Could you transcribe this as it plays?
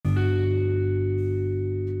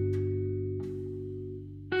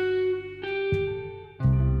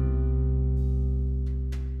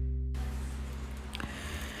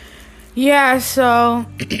Yeah, so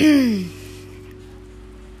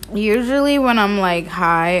usually when I'm like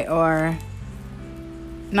high or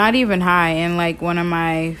not even high in like one of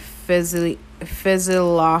my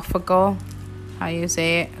physiological, how you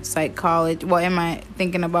say it, psychology. What am I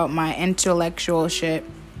thinking about my intellectual shit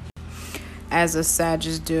as a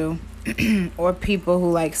Sagittarius do, or people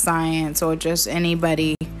who like science, or just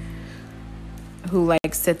anybody who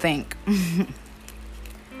likes to think.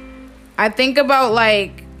 I think about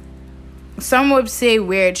like, some would say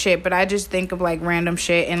weird shit, but I just think of like random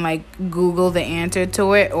shit and like Google the answer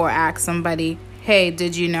to it or ask somebody, hey,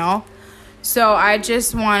 did you know? So I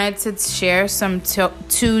just wanted to share some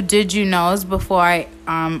two did you knows before I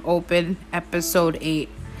open episode 8.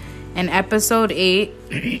 And episode 8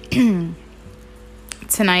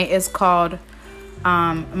 tonight is called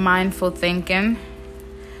mindful thinking.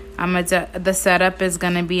 The setup is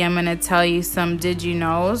gonna be, I'm gonna tell you some did you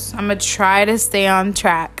knows. I'm gonna try to stay on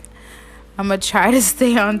track. I'm going to try to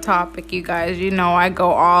stay on topic, you guys. You know, I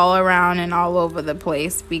go all around and all over the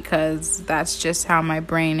place because that's just how my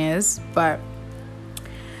brain is. But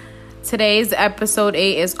today's episode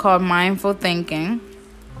 8 is called Mindful Thinking.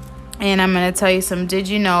 And I'm going to tell you some did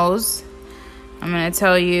you knows. I'm going to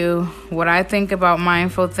tell you what I think about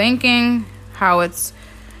mindful thinking, how it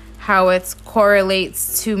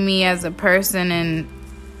correlates to me as a person, and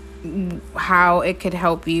how it could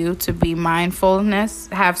help you to be have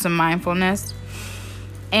some mindfulness.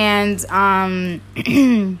 And I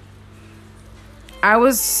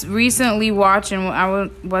was recently watching,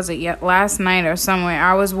 last night or somewhere,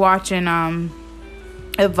 I was watching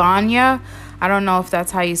Ivania. I don't know if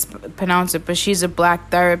that's how you pronounce it, but she's a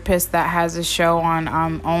black therapist that has a show on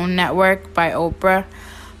OWN Network by Oprah.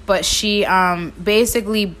 But she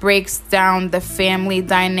basically breaks down the family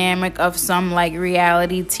dynamic of some like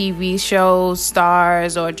reality TV shows,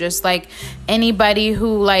 stars, or just like anybody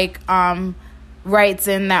who like writes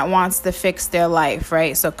in that wants to fix their life,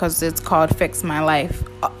 right? So because it's called Fix My Life.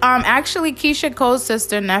 Actually, Keisha Cole's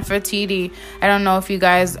sister, Nefertiti, I don't know if you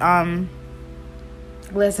guys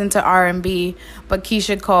listen to R&B, but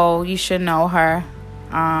Keisha Cole, you should know her.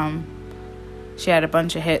 She had a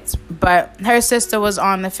bunch of hits, but her sister was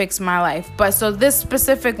on the Fix My Life. But so this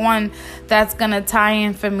specific one that's gonna tie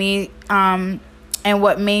in for me, and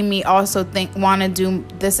what made me also want to do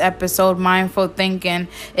this episode, Mindful Thinking,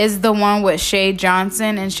 is the one with Shay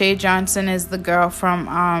Johnson. And Shay Johnson is the girl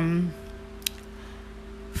from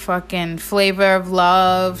fucking Flavor of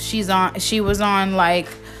Love. She was on like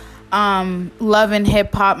Love and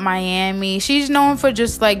Hip Hop Miami. She's known for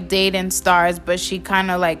just like dating stars, but she kind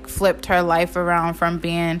of like flipped her life around from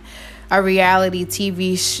being a reality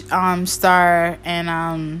TV star,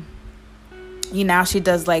 and now she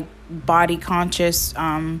does like body conscious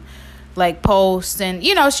like posts, and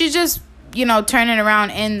she's just turning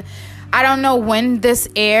around. And I don't know when this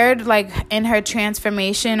aired, like in her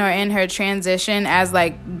transformation or in her transition as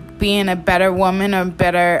like being a better woman or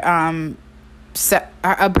better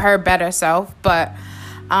her better self, but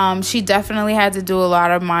she definitely had to do a lot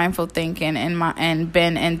of mindful thinking and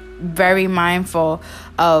been very mindful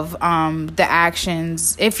of the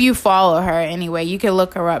actions. If you follow her anyway, you can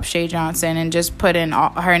look her up, Shay Johnson, and just put in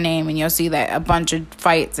her name, and you'll see that a bunch of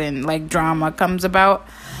fights and like drama comes about.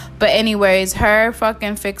 But anyways, her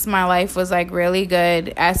fucking Fix My Life was like really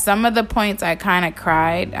good. At some of the points I kind of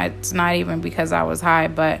cried. It's not even because I was high,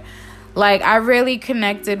 but like I really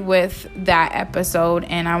connected with that episode,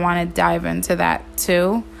 and I want to dive into that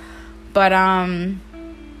too. But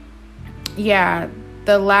yeah,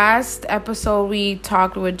 the last episode we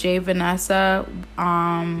talked with Jay Vanessa,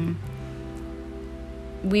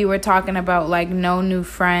 we were talking about like no new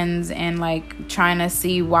friends and like trying to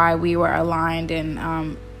see why we were aligned,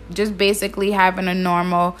 and just basically having a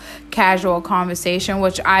normal casual conversation,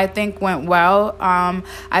 which I think went well.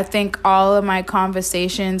 I think all of my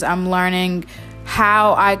conversations, I'm learning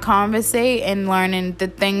how I conversate and learning the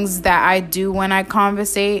things that I do when I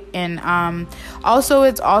conversate. And also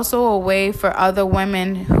it's also a way for other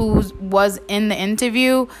women who was in the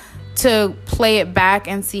interview to play it back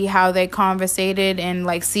and see how they conversated, and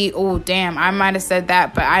like see, oh damn, I might have said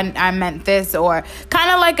that, but I meant this, or kind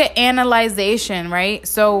of like an analyzation, right?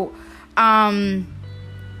 So all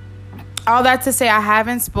that to say, I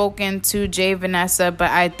haven't spoken to Jay Vanessa, but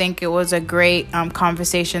I think it was a great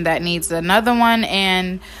conversation that needs another one.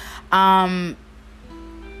 And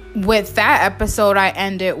with that episode, I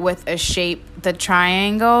ended with a shape, the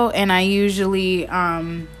triangle, and I usually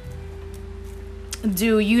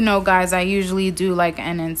guys, I usually do like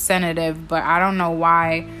an incentive, but I don't know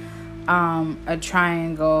why a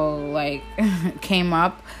triangle like came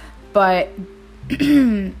up. But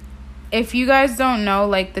if you guys don't know,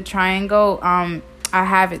 like, the triangle, I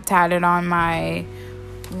have it tatted on my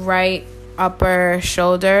right upper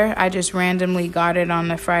shoulder. I just randomly got it on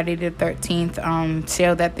the Friday the 13th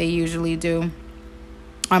sale that they usually do.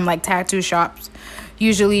 Like tattoo shops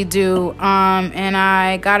usually do. And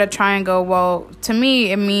I got a triangle. Well, to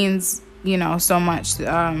me, it means, so much.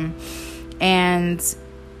 And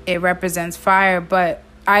it represents fire. But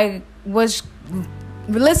I was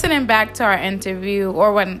listening back to our interview,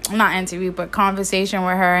 not interview, but conversation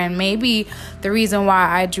with her, and maybe the reason why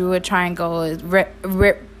I drew a triangle is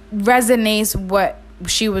resonates what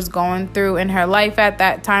she was going through in her life at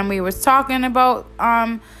that time. We was talking about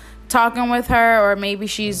talking with her, or maybe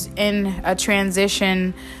she's in a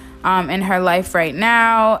transition in her life right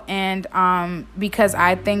now, and because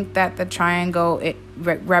I think that the triangle, it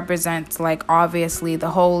represents, like, obviously the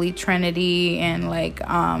Holy Trinity, and like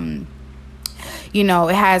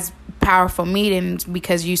it has powerful meanings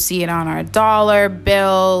because you see it on our dollar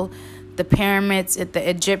bill. The pyramids, the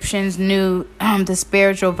Egyptians knew the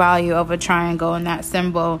spiritual value of a triangle and that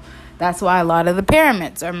symbol. That's why a lot of the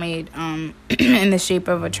pyramids are made in the shape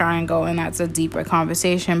of a triangle, and that's a deeper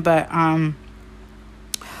conversation. But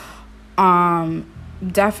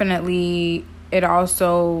definitely it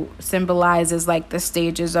also symbolizes, like, the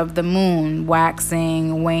stages of the moon,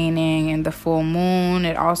 waxing, waning, and the full moon.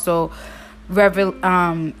 It also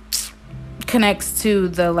connects to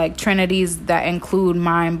the, like, trinities that include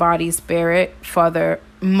mind, body, spirit,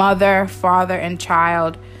 mother, father, and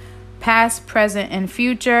child, past, present, and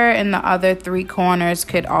future. And the other three corners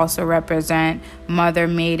could also represent mother,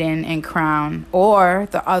 maiden, and crown. Or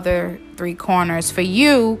the other three corners for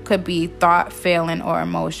you could be thought, feeling, or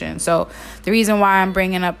emotion. So the reason why I'm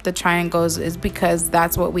bringing up the triangles is because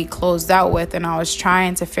that's what we closed out with, and I was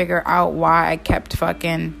trying to figure out why I kept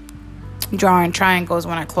fucking drawing triangles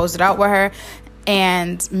when I closed it out with her.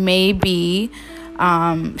 And maybe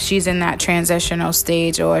she's in that transitional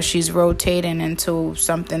stage, or she's rotating into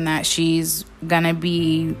something that she's gonna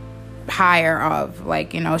be higher of,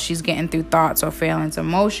 like, she's getting through thoughts or feelings,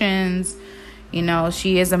 emotions.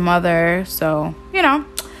 She is a mother, so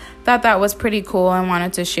thought that was pretty cool, and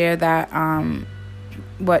wanted to share that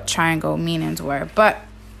what triangle meanings were. But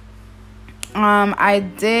I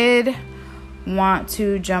did want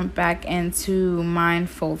to jump back into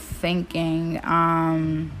mindful thinking.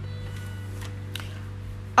 I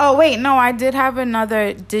did have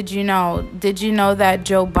another. Did you know that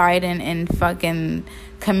Joe Biden and fucking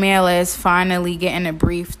Kamala is finally getting a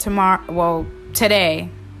brief today,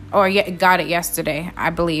 or got it yesterday,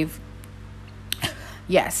 I believe.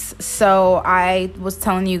 Yes. So I was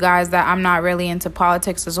telling you guys that I'm not really into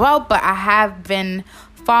politics as well, but I have been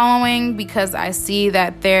following because I see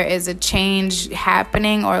that there is a change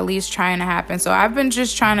happening, or at least trying to happen. So I've been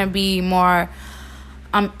just trying to be more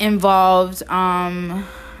involved.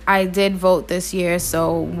 I did vote this year,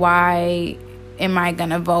 so why am I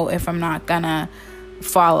gonna vote if I'm not gonna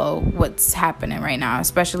follow what's happening right now,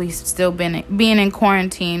 especially still being in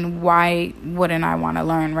quarantine? Why wouldn't I want to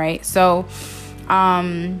learn, right? So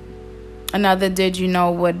another did you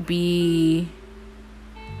know would be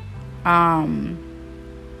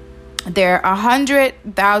there are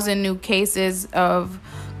 100,000 new cases of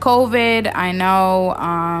COVID. I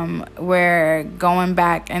know we're going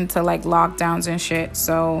back into, like, lockdowns and shit.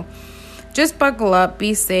 So just buckle up,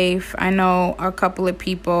 be safe. I know a couple of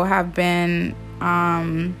people have been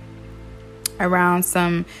around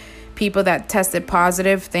some people that tested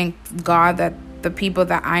positive. Thank God that the people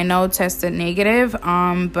that I know tested negative.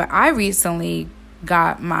 But I recently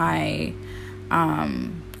got my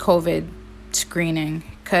COVID screening,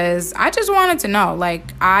 because I just wanted to know.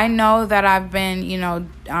 Like, I know that I've been,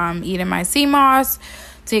 eating my sea moss,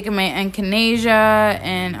 taking my echinacea,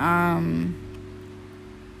 and,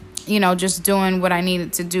 just doing what I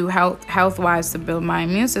needed to do health-wise to build my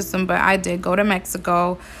immune system. But I did go to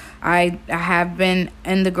Mexico. I have been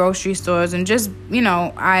in the grocery stores, and just,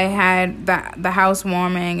 I had the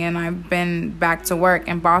housewarming, and I've been back to work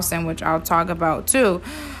in Boston, which I'll talk about too.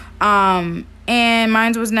 And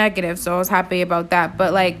mine was negative, so I was happy about that.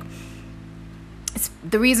 But, like,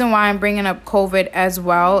 the reason why I'm bringing up COVID as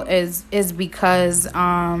well is because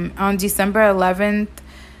on December 11th,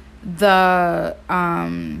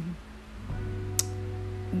 I'm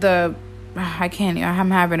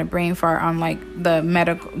having a brain fart on, like,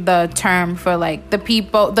 the term for, like,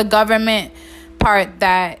 the government part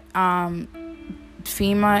that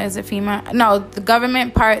FEMA, is it FEMA? No, the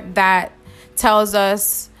government part that tells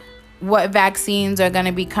us what vaccines are going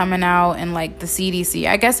to be coming out, and, like, the CDC.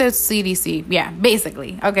 I guess it's CDC. Yeah,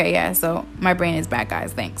 basically. Okay, yeah, so my brain is back,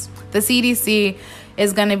 guys. Thanks. The CDC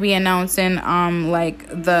is going to be announcing like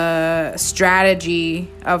the strategy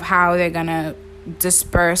of how they're going to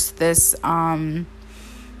disperse this COVID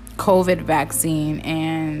vaccine.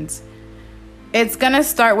 And it's going to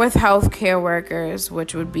start with healthcare workers,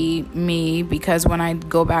 which would be me, because when I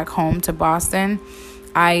go back home to Boston,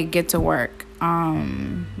 I get to work,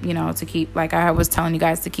 to keep, like I was telling you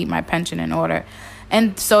guys, to keep my pension in order.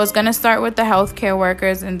 And so it's going to start with the healthcare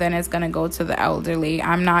workers, and then it's going to go to the elderly.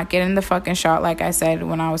 I'm not getting the fucking shot, like I said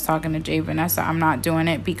when I was talking to Jay Vanessa. I'm not doing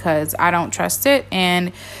it because I don't trust it,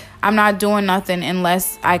 and I'm not doing nothing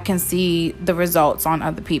unless I can see the results on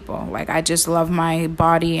other people. Like, I just love my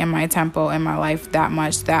body and my tempo and my life that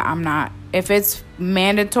much that I'm not. If it's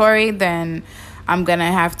mandatory, then I'm going to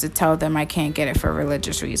have to tell them I can't get it for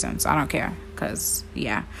religious reasons. I don't care, because,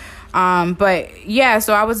 yeah. But yeah,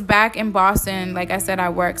 so I was back in Boston. Like I said, I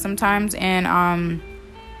work sometimes in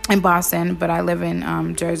Boston, but I live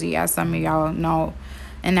in Jersey, as some of y'all know,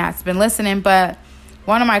 and that's been listening. But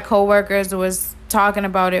one of my coworkers was talking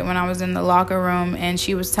about it when I was in the locker room, and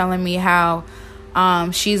she was telling me how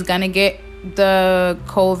she's gonna get the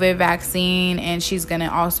COVID vaccine, and she's gonna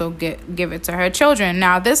also give it to her children.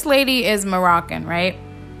 Now, this lady is Moroccan, right?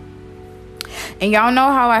 And y'all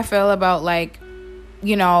know how I feel about, like,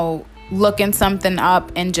 looking something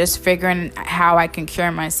up and just figuring how I can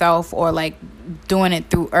cure myself, or like doing it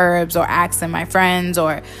through herbs, or asking my friends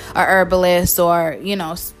or a herbalist, or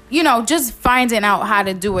just finding out how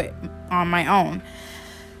to do it on my own.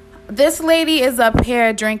 This lady is up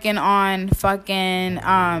here drinking on fucking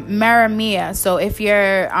Maramia. So if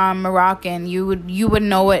you're Moroccan, you would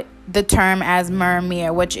know it, the term, as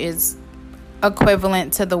Maramia, which is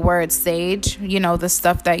equivalent to the word sage, the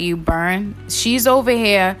stuff that you burn. She's over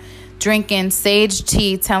here drinking sage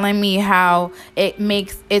tea, telling me how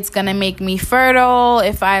it's gonna make me fertile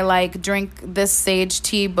if I like drink this sage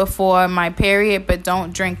tea before my period, but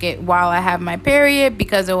don't drink it while I have my period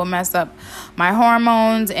because it will mess up my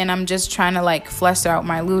hormones, and I'm just trying to like flush out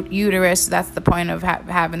my uterus. That's the point of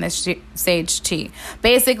having this sage tea.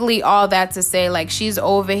 Basically, all that to say, like, she's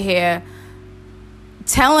over here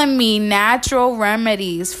telling me natural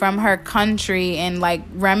remedies from her country and like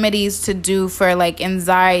remedies to do for like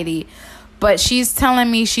anxiety, but she's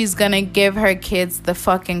telling me she's gonna give her kids the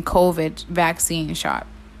fucking COVID vaccine shot.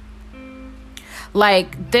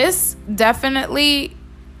 Like, this definitely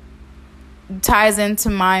ties into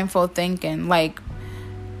mindful thinking. Like,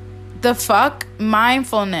 the fuck,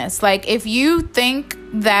 mindfulness. Like, if you can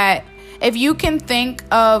think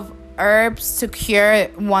of herbs to cure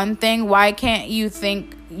one thing, why can't you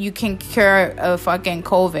think you can cure a fucking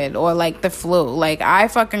COVID or like the flu? Like, I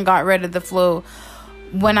fucking got rid of the flu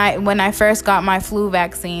when I first got my flu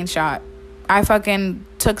vaccine shot. I fucking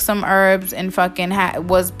took some herbs and fucking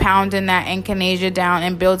was pounding that echinacea down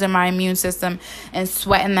and building my immune system and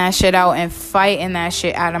sweating that shit out and fighting that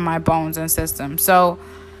shit out of my bones and system. So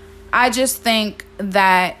I just think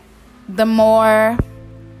that the more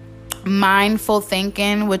mindful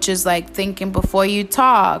thinking, which is like thinking before you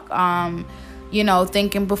talk,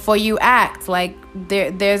 thinking before you act. Like,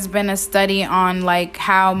 there's been a study on like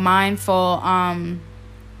how mindful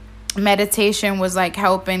meditation was like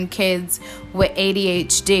helping kids with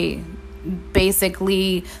ADHD.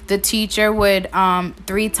 Basically, the teacher would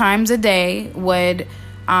 3 times a day would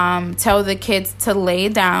tell the kids to lay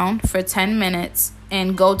down for 10 minutes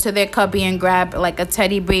and go to their cubby and grab like a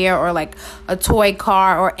teddy bear or like a toy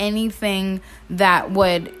car or anything that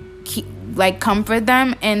would comfort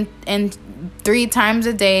them. And 3 times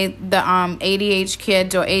a day, the ADHD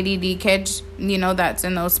kids or ADD kids, that's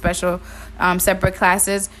in those special separate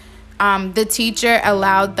classes, the teacher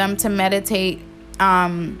allowed them to meditate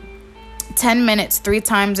 10 minutes 3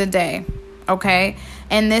 times a day. Okay.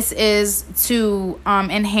 And this is to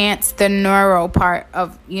enhance the neuro part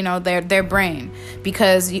of, their brain,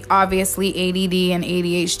 because obviously ADD and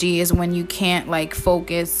ADHD is when you can't like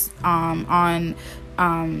focus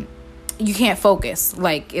you can't focus,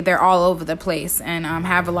 like they're all over the place and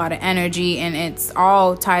have a lot of energy, and it's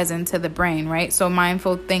all ties into the brain, right? So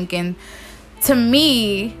mindful thinking, to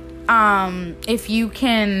me, if you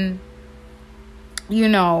can,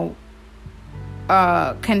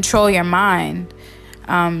 control your mind,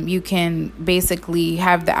 you can basically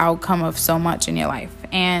have the outcome of so much in your life.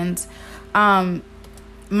 And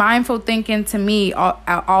mindful thinking to me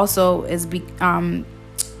also is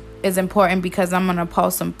important because I'm an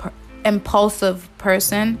impulsive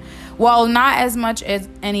person. Well, not as much as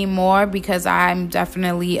anymore, because I'm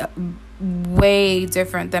definitely way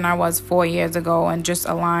different than I was 4 years ago, and just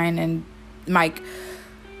aligned and like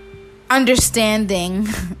understanding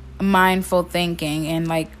mindful thinking and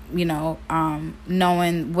like,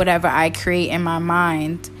 knowing whatever I create in my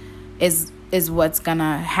mind is what's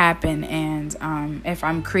gonna happen. And if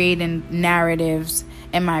I'm creating narratives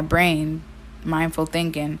in my brain, mindful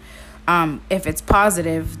thinking, if it's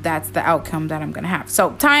positive, that's the outcome that I'm gonna have.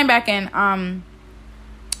 So tying back in, I'm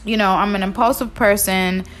an impulsive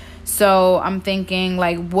person, so I'm thinking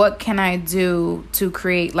like, what can I do to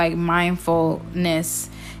create like mindfulness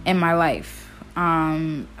in my life?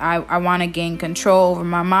 I want to gain control over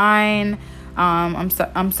my mind.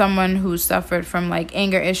 I'm someone who suffered from like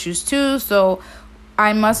anger issues too, so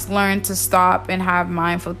I must learn to stop and have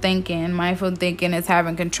mindful thinking. Mindful thinking is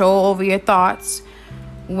having control over your thoughts.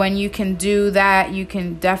 When you can do that, you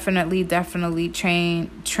can definitely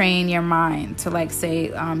train your mind to like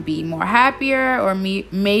say be more happier, or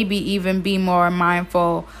maybe even be more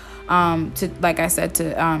mindful, to, like I said,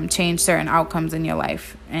 to change certain outcomes in your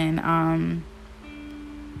life. And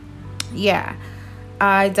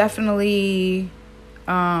I definitely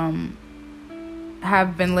have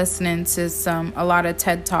been listening to a lot of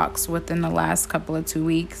TED Talks within the last couple of 2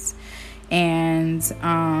 weeks, and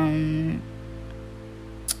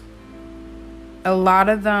a lot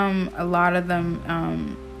of them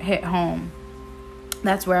hit home.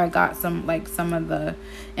 That's where I got some of the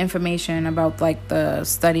information about like the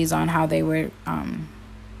studies on how they were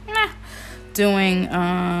doing.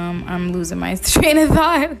 I'm losing my train of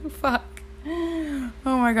thought. Fuck.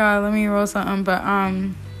 Oh my god, let me roll something. But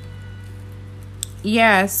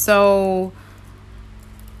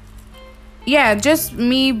just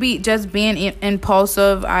being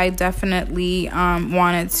impulsive. I definitely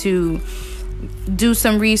wanted to do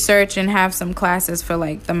some research and have some classes for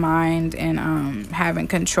like the mind and having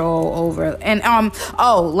control over, and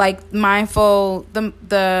like mindful,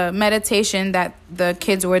 the meditation that the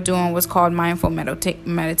kids were doing was called mindful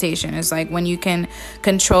meditation. It's like when you can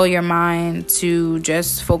control your mind to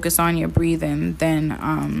just focus on your breathing,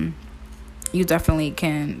 then you definitely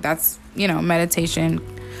can. That's meditation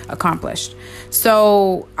accomplished.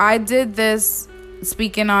 So I did this.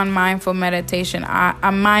 Speaking on mindful meditation,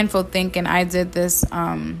 I'm mindful thinking. I did this,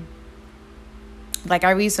 I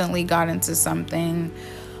recently got into something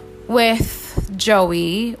with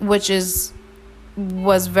Joey, which was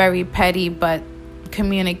very petty, but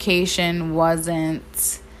communication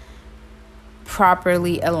wasn't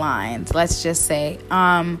properly aligned, let's just say.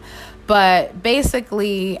 But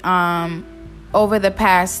basically, over the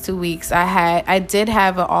past 2 weeks, I did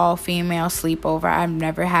have an all-female sleepover. I've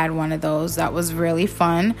never had one of those. That was really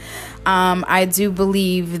fun. I do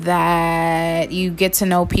believe that you get to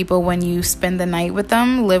know people when you spend the night with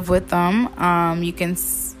them, live with them. You can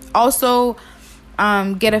also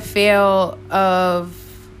get a feel of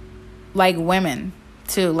like women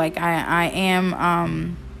too. Like I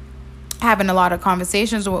am having a lot of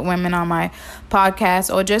conversations with women on my podcast,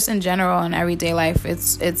 or just in general in everyday life.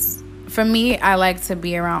 It's for me, I like to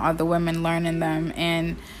be around other women, learning them.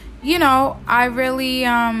 And, I really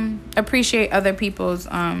appreciate other people's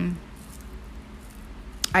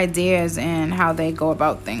ideas and how they go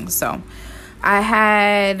about things. So I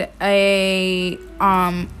had a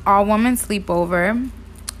all-woman sleepover.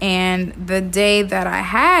 And the day that I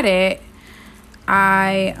had it,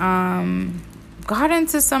 I got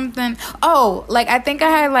into something. I think I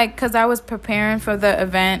had because I was preparing for the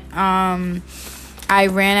event, I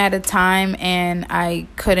ran out of time and I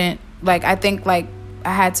couldn't, I think I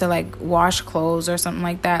had to wash clothes or something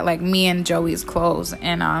like that, me and Joey's clothes.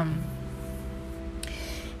 And I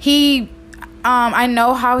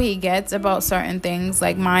know how he gets about certain things,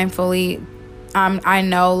 mindfully. I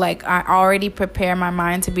know, I already prepare my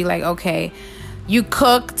mind to be okay, you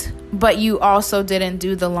cooked, but you also didn't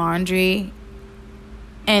do the laundry.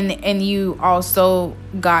 And you also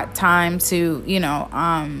got time to,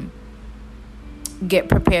 get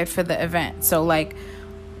prepared for the event. So what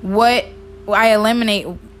I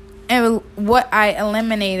eliminated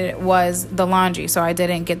was the laundry. So I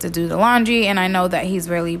didn't get to do the laundry, and I know that he's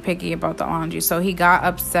really picky about the laundry. So he got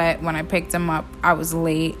upset when I picked him up. I was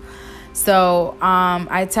late. So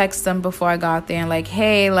I texted him before I got there and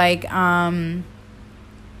hey,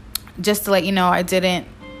 just to let you know, I didn't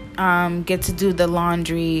get to do the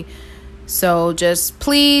laundry. So just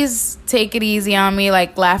please take it easy on me,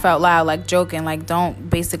 laugh out loud, joking, don't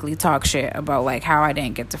basically talk shit about how I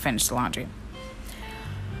didn't get to finish the laundry.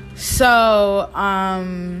 So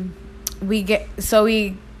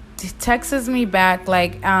he texts me back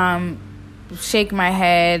shake my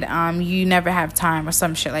head, you never have time, or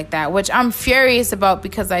some shit like that, which I'm furious about,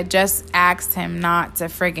 because I just asked him not to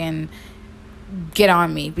friggin' get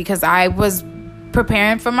on me, because I was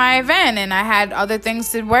preparing for my event, and I had other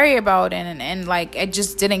things to worry about, and like it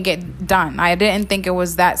just didn't get done. I didn't think it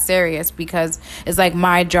was that serious because it's like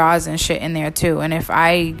my jaws and shit in there too, and if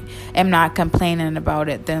I am not complaining about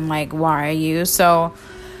it, then like why are you? So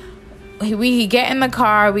we get in the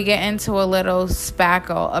car, we get into a little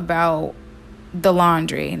spackle about the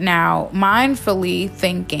laundry. Now, mindfully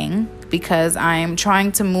thinking, because I'm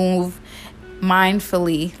trying to move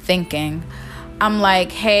mindfully thinking, I'm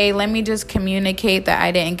like, hey, let me just communicate that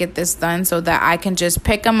I didn't get this done so that I can just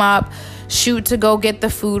pick them up, shoot to go get the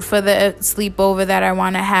food for the sleepover that I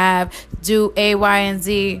want to have, do A, Y, and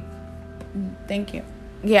Z. Thank you.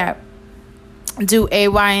 Yeah. Do A,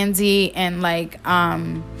 Y, and Z, and like,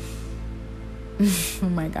 oh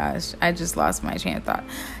my gosh, I just lost my train of thought.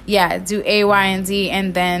 Yeah, do A, Y, and Z,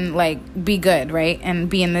 and then like be good, right? And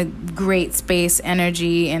be in the great space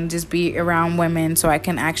energy and just be around women so I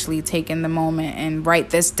can actually take in the moment and write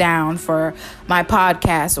this down for my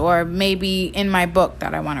podcast or maybe in my book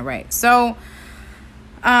that I want to write. So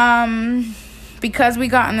because we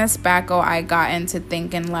got in this spackle, I got into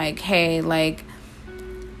thinking like, hey, like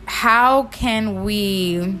how can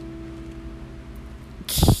we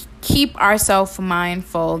keep ourselves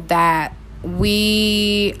mindful that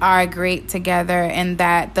we are great together and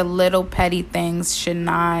that the little petty things should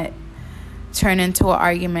not turn into an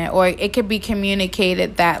argument, or it could be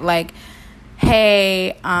communicated that like,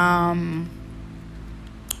 hey,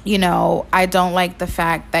 you know, I don't like the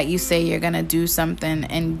fact that you say you're gonna do something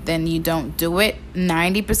and then you don't do it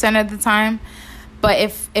 90% of the time. But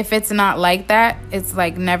if it's not like that, it's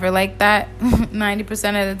like never like that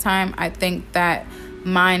 90% of the time, I think that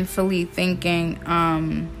mindfully thinking,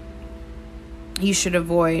 you should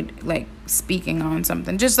avoid like speaking on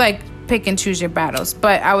something. Just like pick and choose your battles.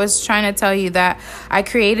 But I was trying to tell you that I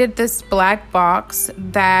created this black box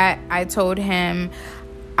that I told him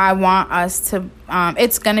I want us to,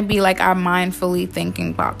 it's going to be like our mindfully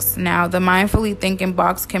thinking box. Now, the mindfully thinking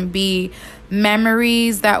box can be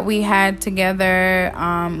memories that we had together,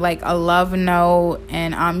 like a love note,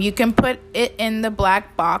 and you can put it in the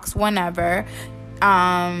black box whenever.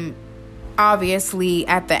 Obviously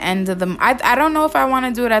at the end of the I don't know if I want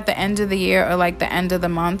to do it at the end of the year or like the end of the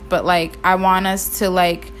month, but like I want us to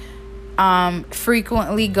like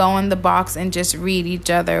frequently go in the box and just read each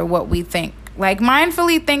other what we think, like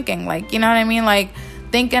mindfully thinking, like, you know what I mean, like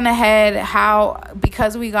thinking ahead, how,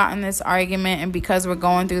 because we got in this argument and because we're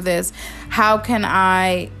going through this, how can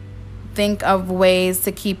I think of ways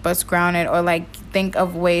to keep us grounded, or like think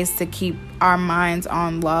of ways to keep our minds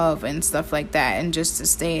on love and stuff like that, and just to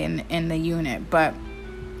stay in the unit. But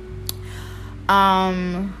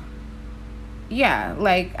yeah,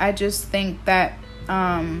 like I just think that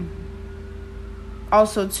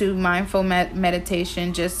also too, mindful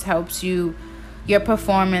meditation just helps your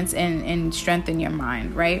performance and strengthen your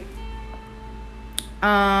mind, right?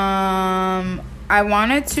 I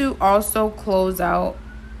wanted to also close out,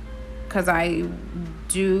 because I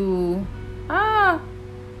do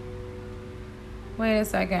wait a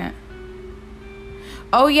second.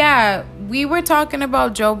 Oh yeah, we were talking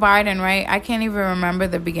about Joe Biden, right? I can't even remember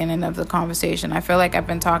the beginning of the conversation. I feel like I've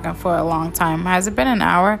been talking for a long time. Has it been an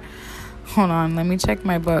hour? Hold on, let me check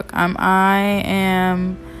my book. I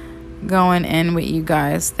am going in with you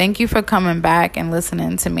guys. Thank you for coming back and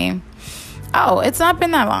listening to me. Oh, it's not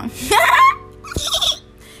been that long.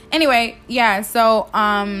 Anyway, yeah, so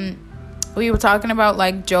we were talking about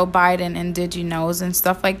like Joe Biden and did you knows and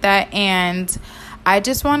stuff like that, and I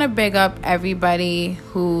just want to big up everybody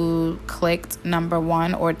who clicked number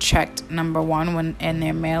 1 or checked number 1 when in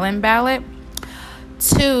their mail-in ballot,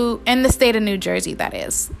 in the state of New Jersey, that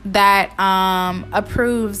is, that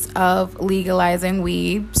approves of legalizing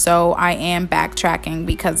weed. So I am backtracking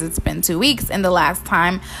because it's been 2 weeks, and the last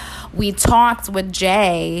time we talked with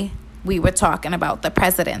Jay, we were talking about the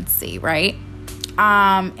presidency, right?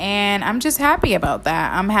 And I'm just happy about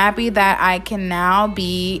that. I'm happy that I can now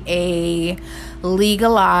be a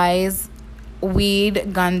legalized weed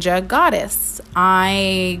ganja goddess.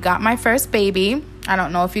 I got my first baby. I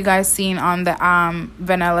don't know if you guys seen on the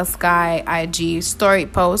Vanilla Sky IG story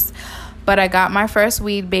post, but I got my first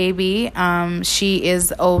weed baby. She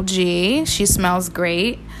is OG. She smells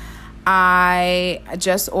great. I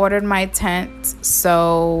just ordered my tent,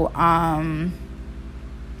 so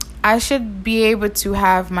I should be able to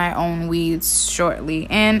have my own weeds shortly.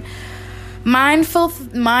 And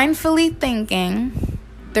mindfully thinking,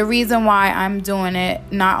 the reason why I'm doing it,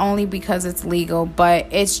 not only because it's legal, but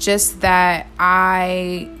it's just that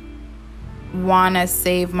I want to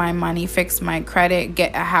save my money, fix my credit,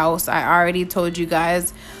 get a house. I already told you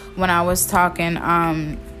guys when I was talking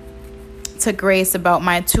to Grace about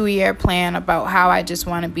my 2-year plan, about how I just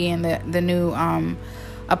want to be in the new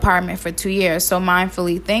apartment for 2 years. So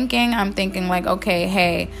mindfully thinking, I'm thinking like, okay,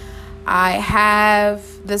 hey, I have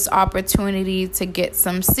this opportunity to get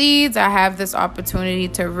some seeds. I have this opportunity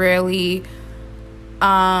to really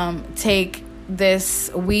take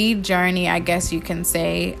this weed journey, I guess you can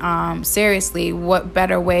say, seriously. What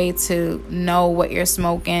better way to know what you're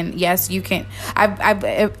smoking? Yes, you can.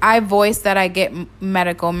 I voice that I get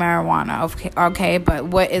medical marijuana, okay, but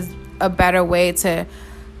what is a better way to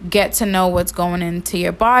get to know what's going into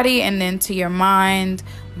your body and into your mind?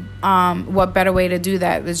 What better way to do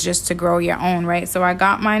that is just to grow your own, right? So I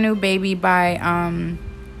got my new baby by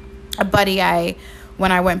a buddy when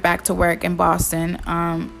I went back to work in Boston.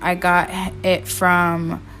 I got it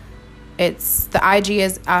from, the IG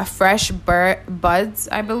is Fresh Buds,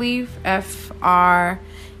 I believe, FRESHBUDZ.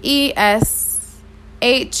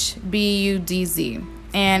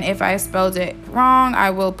 And if I spelled it wrong, I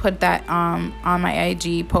will put that on my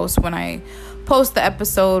IG post when I post the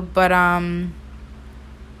episode. But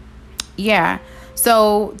yeah.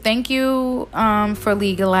 So thank you for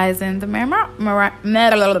legalizing the marijuana.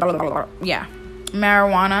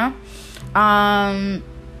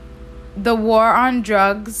 The war on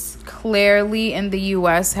drugs clearly in the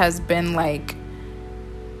US has been like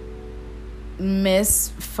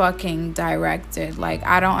fucking directed. Like,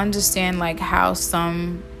 I don't understand like how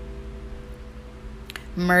some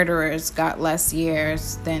murderers got less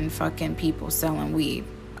years than fucking people selling weed.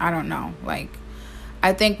 I don't know. Like,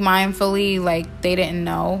 I think mindfully, like, they didn't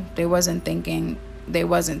know. They wasn't thinking. They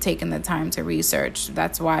wasn't taking the time to research.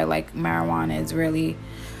 That's why like marijuana is really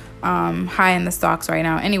high in the stocks right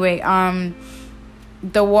now. Anyway,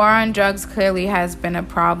 the war on drugs clearly has been a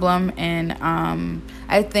problem, and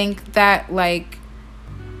I think that like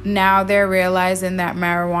now they're realizing that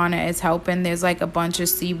marijuana is helping. There's like a bunch of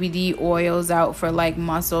CBD oils out for like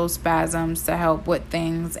muscle spasms to help with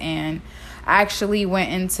things. And I actually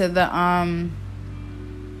went into the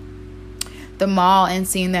mall and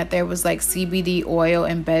seen that there was like CBD oil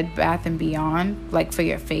in Bed Bath and Beyond, like for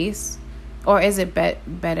your face. Or is it Bed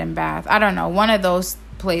and Bath? I don't know. One of those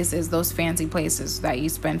places, those fancy places that you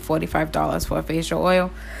spend $45 for a facial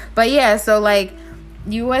oil. But yeah, so like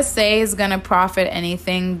USA is going to profit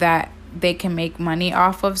anything that they can make money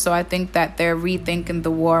off of. So I think that they're rethinking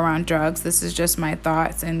the war on drugs. This is just my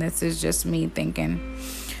thoughts, and this is just me thinking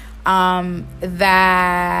that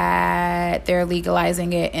they're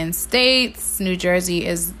legalizing it in states. New Jersey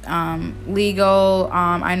is legal.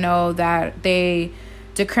 I know that they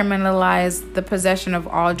decriminalized the possession of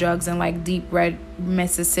all drugs in like Deep Red,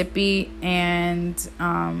 Mississippi, and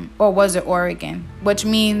or was it Oregon? Which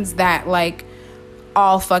means that like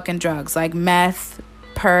all fucking drugs, like meth,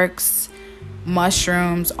 perks,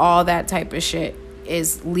 mushrooms, all that type of shit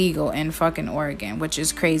is legal in fucking Oregon, which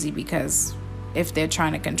is crazy because if they're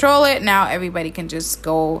trying to control it, now everybody can just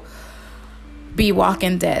go be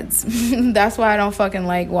Walking Deads. That's why I don't fucking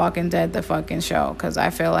like Walking Dead, the fucking show, because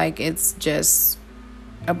I feel like it's just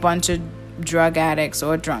a bunch of drug addicts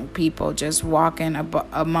or drunk people just walking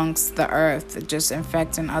amongst the earth, just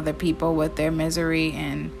infecting other people with their misery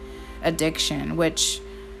and addiction, which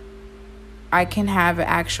I can have an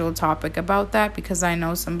actual topic about that because I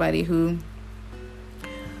know somebody who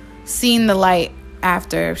seen the light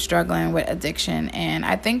after struggling with addiction. And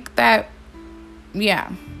I think that,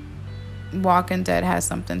 yeah, Walking Dead has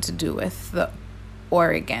something to do with the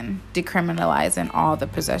Oregon decriminalizing all the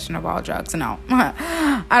possession of all drugs. No,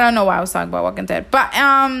 I don't know why I was talking about Walking Dead, but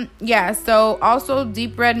yeah. So also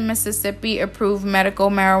Deep Red, Mississippi approved medical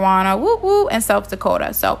marijuana, woo woo, in South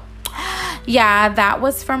Dakota. So yeah, that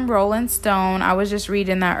was from Rolling Stone. I was just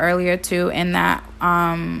reading that earlier too, and that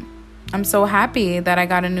I'm so happy that I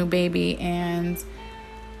got a new baby, and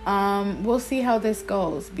we'll see how this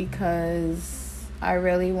goes because I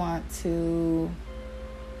really want to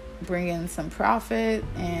bring in some profit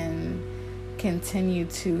and continue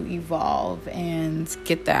to evolve and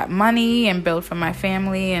get that money and build for my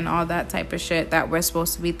family and all that type of shit that we're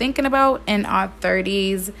supposed to be thinking about in our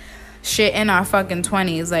 30s, shit in our fucking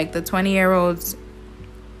 20s. Like the 20-year-olds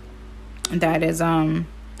that is out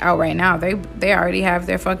right now, they already have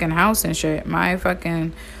their fucking house and shit. My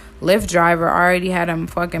fucking Lyft driver already had a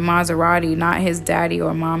fucking Maserati, not his daddy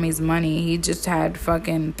or mommy's money. He just had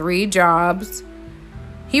fucking 3 jobs.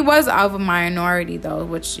 He was of a minority though,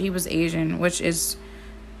 which he was Asian, which is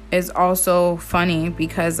also funny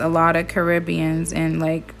because a lot of Caribbeans and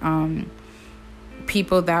like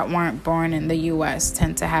people that weren't born in the US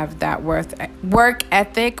tend to have that work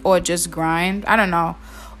ethic or just grind. I don't know.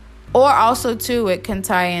 Or also too, it can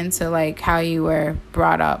tie into like how you were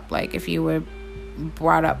brought up. Like if you were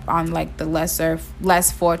brought up on like the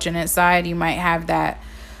less fortunate side, you might have that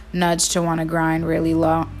nudge to want to grind really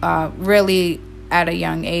really at a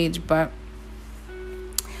young age. But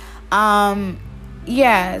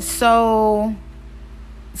yeah, so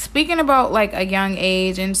speaking about like a young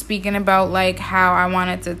age, and speaking about like how I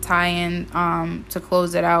wanted to tie in to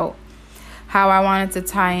close it out, how I wanted to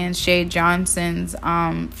tie in Shay Johnson's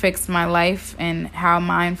Fix My Life, and how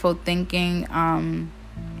mindful thinking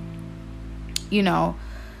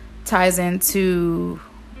ties into,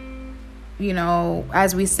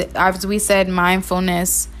 as we said,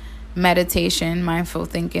 mindfulness meditation. Mindful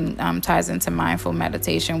thinking ties into mindful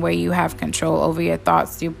meditation, where you have control over your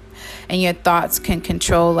thoughts, and your thoughts can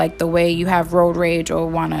control like the way you have road rage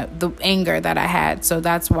or the anger that I had. So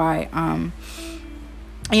that's why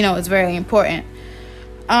it's very important.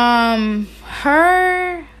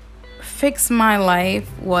 Her Fix My Life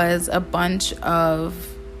was a bunch of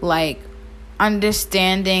like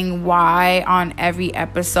understanding why on every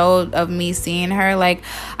episode of me seeing her. Like,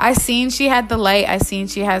 I seen she had the light. I seen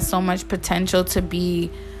she had so much potential to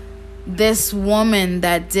be this woman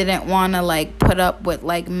that didn't want to like put up with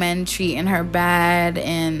like men treating her bad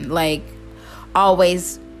and like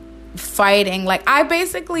always fighting. Like, I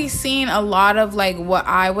basically seen a lot of like what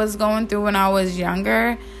I was going through when I was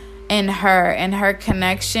younger in her, and her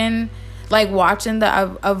connection. Like, watching the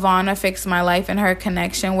Ivana Fix My Life, and her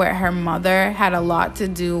connection with her mother had a lot to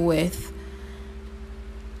do with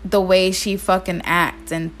the way she fucking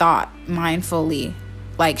act and thought mindfully.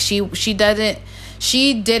 Like, she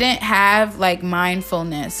didn't have like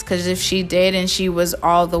mindfulness, because if she did and she was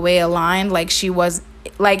all the way aligned like she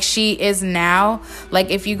is now,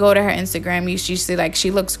 like if you go to her Instagram, you see like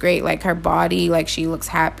she looks great, like her body, like she looks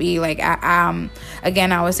happy. Like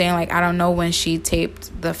again, I was saying like I don't know when she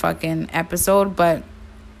taped the fucking episode, but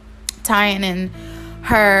tying in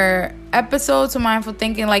her episode to mindful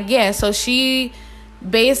thinking, like, yeah, so she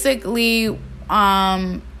basically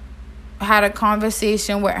had a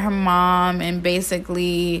conversation with her mom, and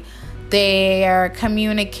basically their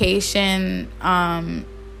communication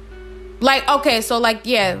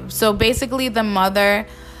so basically the mother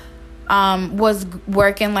was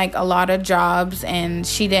working like a lot of jobs, and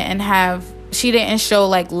she didn't show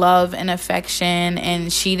like love and affection,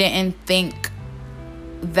 and she didn't think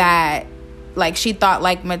that, like, she thought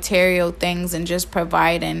like material things and just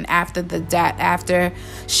providing after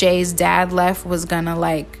Shay's dad left was gonna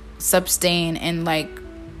like sustain and like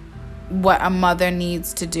what a mother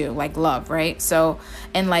needs to do, like love, right? So,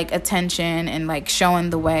 and like attention and like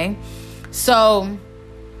showing the way. So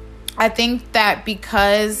I think that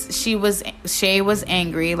because Shay was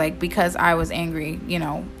angry, like because I was angry,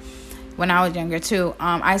 when I was younger too,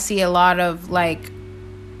 I see a lot of like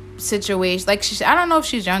situations, like I don't know if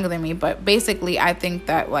she's younger than me, but basically I think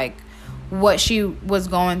that like what she was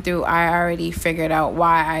going through, I already figured out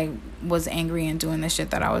why I was angry and doing the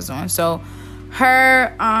shit that I was doing. So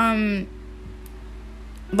her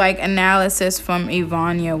like analysis from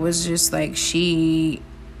Ivania was just like she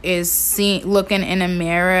is looking in a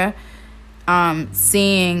mirror,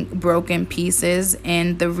 seeing broken pieces,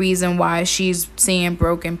 and the reason why she's seeing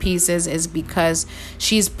broken pieces is because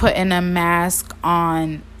she's putting a mask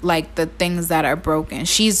on like the things that are broken.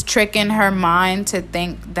 She's tricking her mind to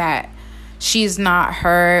think that she's not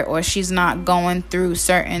hurt or she's not going through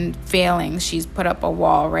certain feelings. She's put up a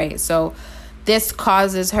wall, right? So this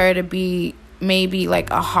causes her to be maybe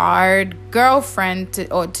like a hard girlfriend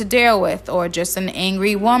to deal with, or just an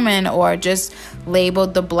angry woman, or just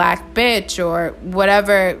labeled the black bitch or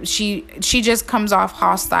whatever. She just comes off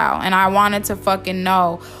hostile, and I wanted to fucking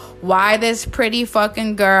know why this pretty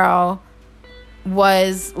fucking girl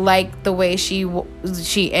was like the way she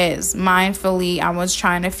is. Mindfully, I was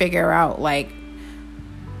trying to figure out like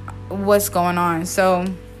what's going on. So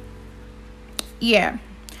yeah,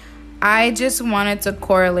 I just wanted to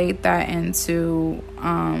correlate that into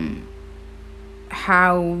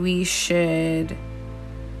how we should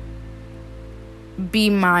be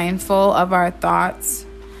mindful of our thoughts.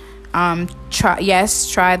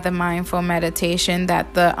 Try the mindful meditation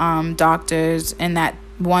that the doctors and that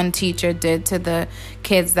one teacher did to the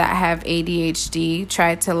kids that have ADHD.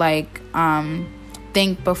 Try to like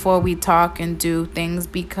think before we talk and do things,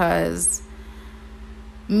 because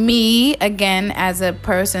me, again, as a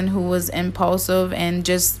person who was impulsive and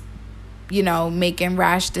just, making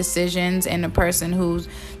rash decisions, and a person who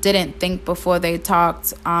didn't think before they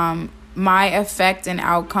talked, my effect and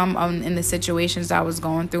outcome in the situations I was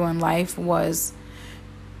going through in life was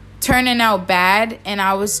turning out bad. And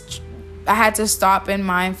I had to stop and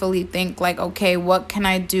mindfully think like, okay, what can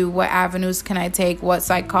I do? What avenues can I take? What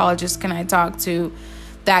psychologist can I talk to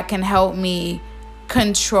that can help me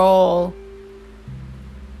control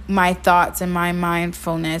my thoughts and my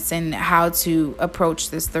mindfulness and how to approach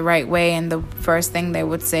this the right way. And the first thing they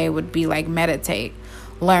would say would be like, meditate.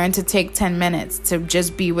 Learn to take 10 minutes to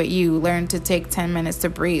just be with you. Learn to take 10 minutes to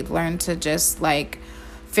breathe. Learn to just like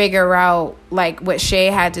figure out like what Shay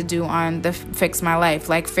had to do on the Fix My Life.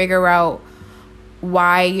 Like figure out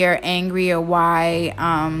why you're angry or why,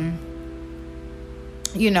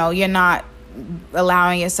 you're not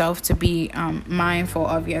allowing yourself to be mindful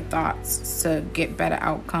of your thoughts to get better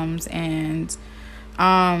outcomes. And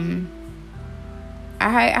I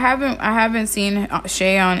haven't seen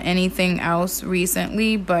Shay on anything else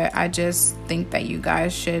recently, but I just think that you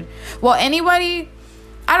guys should. Well, anybody,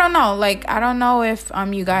 I don't know. Like, I don't know if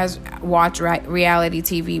you guys watch reality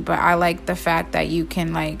TV, but I like the fact that you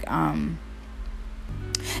can like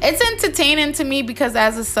it's entertaining to me because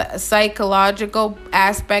as a psychological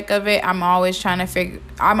aspect of it, I'm always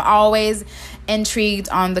intrigued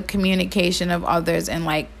on the communication of others. And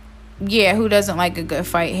like, yeah, who doesn't like a good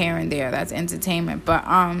fight here and there? That's entertainment. But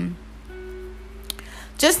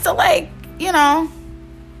just to like,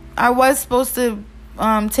 I was supposed to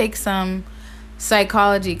take some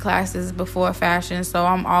psychology classes before fashion, so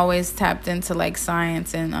I'm always tapped into like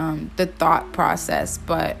science and the thought process.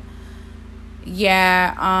 But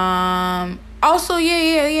yeah, also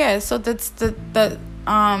yeah. So that's the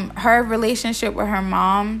her relationship with her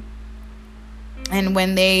mom, and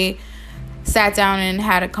when they sat down and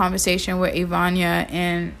had a conversation with Ivania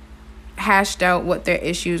and hashed out what their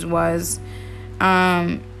issues was,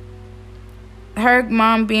 her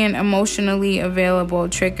mom being emotionally available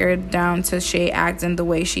trickled down to Shay acting the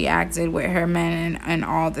way she acted with her men and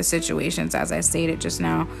all the situations, as I stated just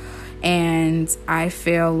now. And I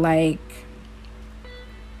feel like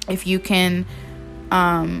if you can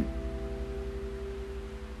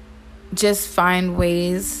just find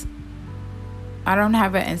ways, I don't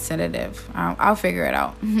have an incentive, I'll figure it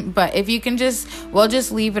out. But if you can we'll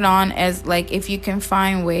just leave it on as like, if you can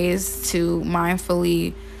find ways to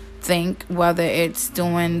mindfully think, whether it's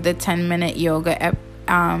doing the 10-minute yoga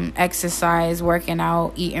exercise, working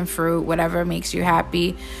out, eating fruit, whatever makes you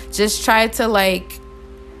happy, just try to like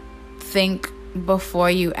think before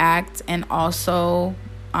you act. And also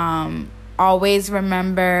always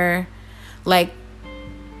remember like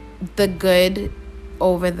the good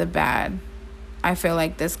over the bad. I feel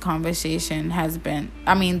like this conversation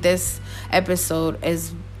this episode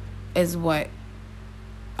is what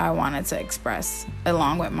I wanted to express,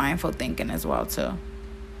 along with mindful thinking as well too.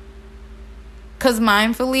 Because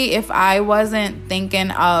mindfully, if I wasn't thinking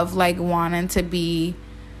of like wanting to be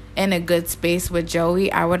in a good space with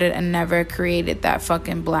Joey, I would have never created that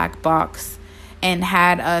fucking black box and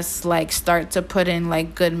had us like start to put in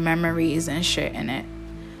like good memories and shit in it.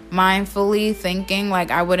 Mindfully thinking, like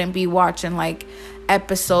I wouldn't be watching like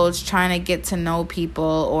episodes trying to get to know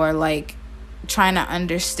people or like trying to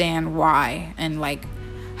understand why and like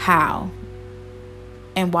how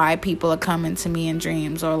and why people are coming to me in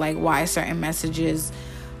dreams, or like why certain messages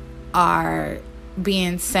are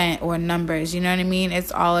being sent, or numbers, you know what I mean?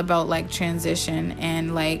 It's all about like transition.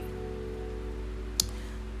 And like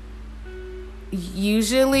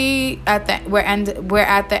usually we're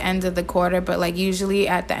at the end of the quarter, but like usually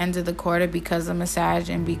at the end of the quarter, because I'm a Sag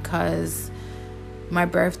and because my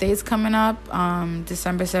birthday's coming up,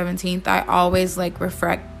 December 17th, I always like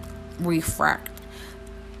reflect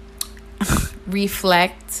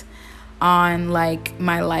on like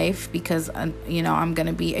my life, because I'm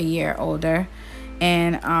gonna be a year older.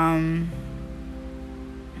 And I'm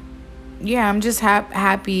just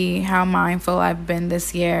happy how mindful I've been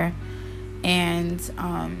this year. And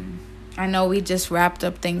I know we just wrapped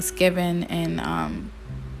up Thanksgiving, and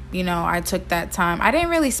I took that time. I didn't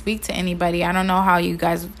really speak to anybody. I don't know how you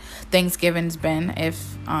guys Thanksgiving's been. If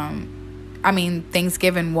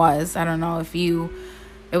Thanksgiving was, I don't know if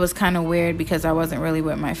it was kind of weird because I wasn't really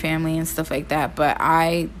with my family and stuff like that. But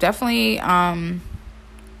I definitely am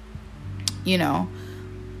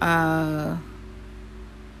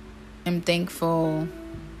thankful.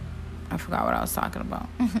 I forgot what I was talking about.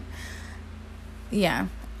 Yeah.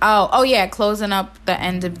 Oh yeah, closing up the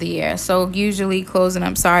end of the year. So usually closing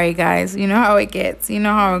up, sorry guys, you know how it gets, you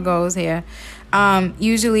know how it goes here.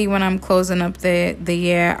 Usually when I'm closing up the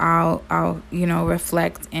year, I'll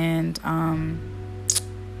reflect and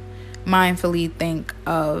mindfully think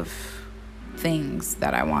of things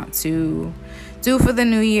that I want to do for the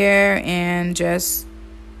new year, and just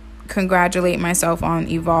congratulate myself on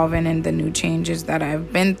evolving and the new changes that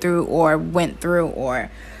I've been through or went through, or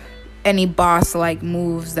any boss like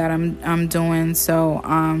moves that I'm doing. So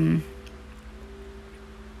I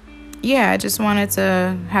just wanted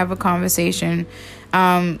to have a conversation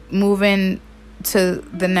Moving to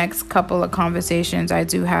the next couple of conversations, I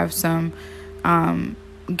do have some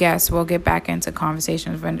guests. We'll get back into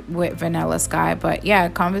conversations with Vanilla Sky, but yeah,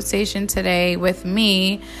 conversation today with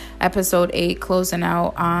me, episode 8, closing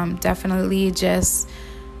out. Definitely just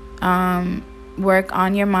work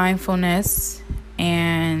on your mindfulness,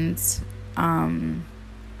 and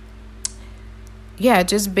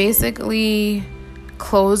just basically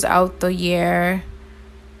close out the year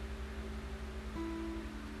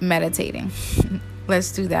meditating.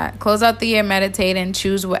 Let's do that. Close out the year meditating.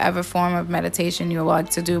 Choose whatever form of meditation you like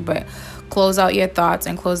to do, but close out your thoughts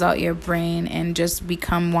and close out your brain and just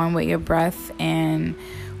become one with your breath. And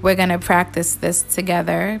we're going to practice this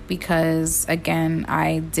together because, again,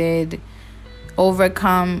 I did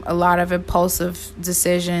overcome a lot of impulsive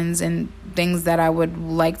decisions and things that I would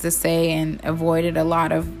like to say, and avoided a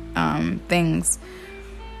lot of things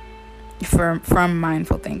from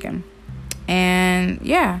mindful thinking. And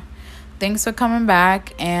yeah, thanks for coming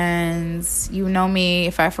back. And you know me,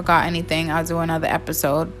 if I forgot anything, I'll do another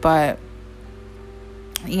episode. But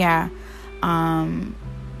yeah,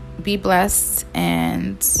 be blessed,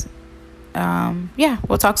 and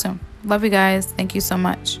we'll talk soon. Love you guys. Thank you so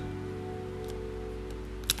much.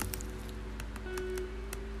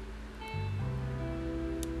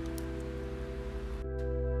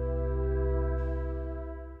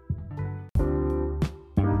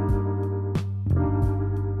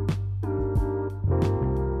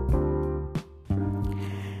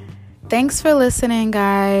 Thanks for listening,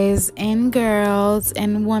 guys and girls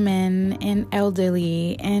and women and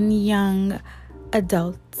elderly and young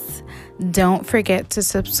adults. Don't forget to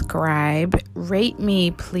subscribe. Rate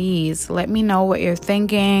me, please. Let me know what you're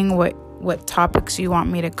thinking, what topics you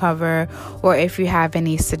want me to cover, or if you have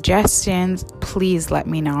any suggestions, please let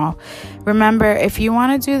me know. Remember, if you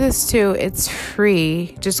want to do this too, it's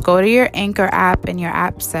free. Just go to your Anchor app in your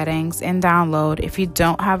app settings and download. If you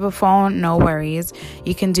don't have a phone, no worries.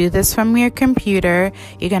 You can do this from your computer.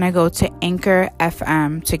 You're going to go to Anchor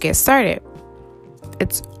FM to get started.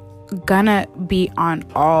 It's gonna be on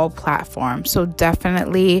all platforms, so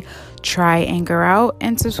definitely try Anchor out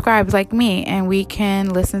and subscribe like me, and we can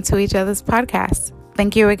listen to each other's podcasts.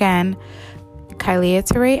 Thank you again. Kylie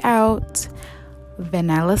Teray out.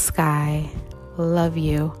 Vanilla Sky. Love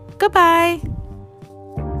you. Goodbye.